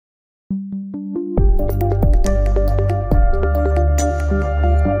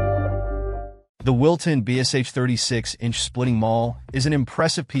The Wilton B.A.S.H 36-inch splitting maul is an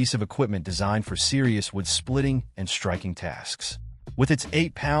impressive piece of equipment designed for serious wood splitting and striking tasks. With its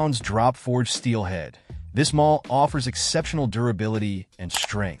 8 pounds drop-forged steel head, this maul offers exceptional durability and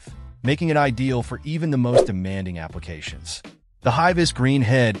strength, making it ideal for even the most demanding applications. The high-vis green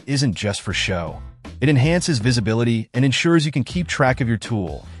head isn't just for show. It enhances visibility and ensures you can keep track of your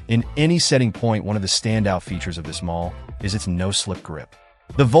tool in any setting point. One of the standout features of this maul is its no-slip grip.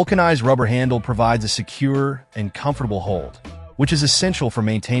 The vulcanized rubber handle provides a secure and comfortable hold, which is essential for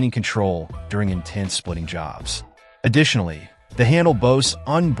maintaining control during intense splitting jobs. Additionally, the handle boasts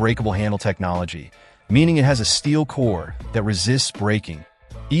unbreakable handle technology, meaning it has a steel core that resists breaking,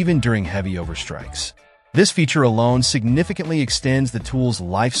 even during heavy overstrikes. This feature alone significantly extends the tool's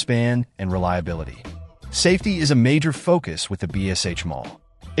lifespan and reliability. Safety is a major focus with the B.A.S.H maul.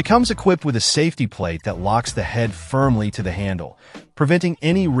 It comes equipped with a safety plate that locks the head firmly to the handle, preventing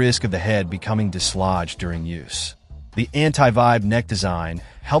any risk of the head becoming dislodged during use. The anti-vibe neck design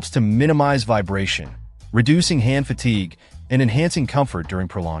helps to minimize vibration, reducing hand fatigue and enhancing comfort during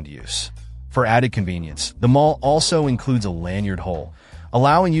prolonged use. For added convenience, the maul also includes a lanyard hole,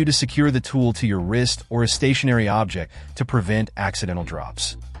 allowing you to secure the tool to your wrist or a stationary object to prevent accidental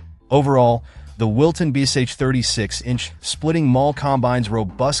drops. Overall, the Wilton B.A.S.H 36-inch splitting maul combines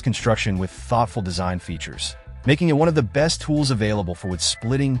robust construction with thoughtful design features, making it one of the best tools available for wood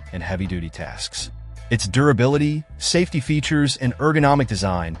splitting and heavy-duty tasks. Its durability, safety features, and ergonomic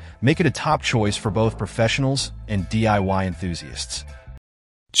design make it a top choice for both professionals and DIY enthusiasts.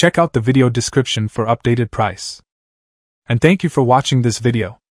 Check out the video description for updated price. And thank you for watching this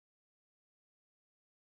video.